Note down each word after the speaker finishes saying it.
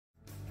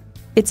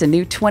It's a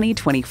new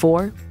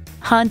 2024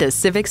 Honda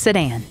Civic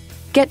Sedan.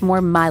 Get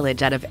more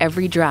mileage out of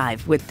every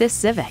drive with this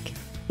Civic.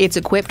 It's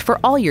equipped for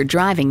all your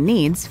driving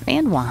needs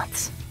and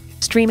wants.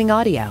 Streaming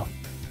audio,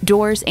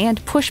 doors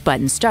and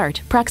push-button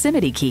start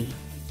proximity key,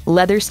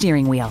 leather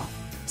steering wheel,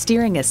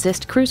 steering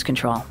assist cruise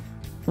control,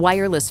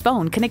 wireless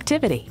phone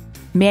connectivity,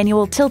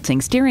 manual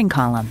tilting steering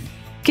column,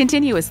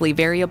 continuously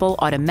variable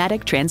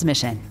automatic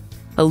transmission,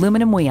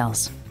 aluminum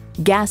wheels,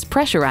 gas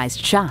pressurized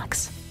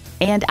shocks,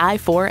 and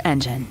i4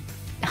 engine.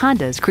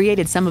 Honda's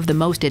created some of the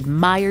most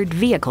admired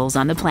vehicles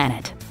on the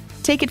planet.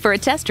 Take it for a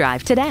test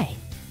drive today.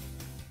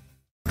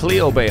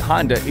 Cleo Bay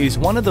Honda is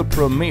one of the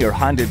premier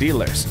Honda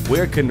dealers.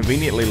 We're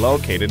conveniently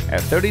located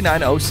at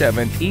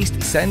 3907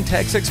 East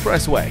Cen-Tex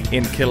Expressway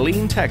in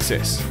Killeen,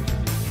 Texas.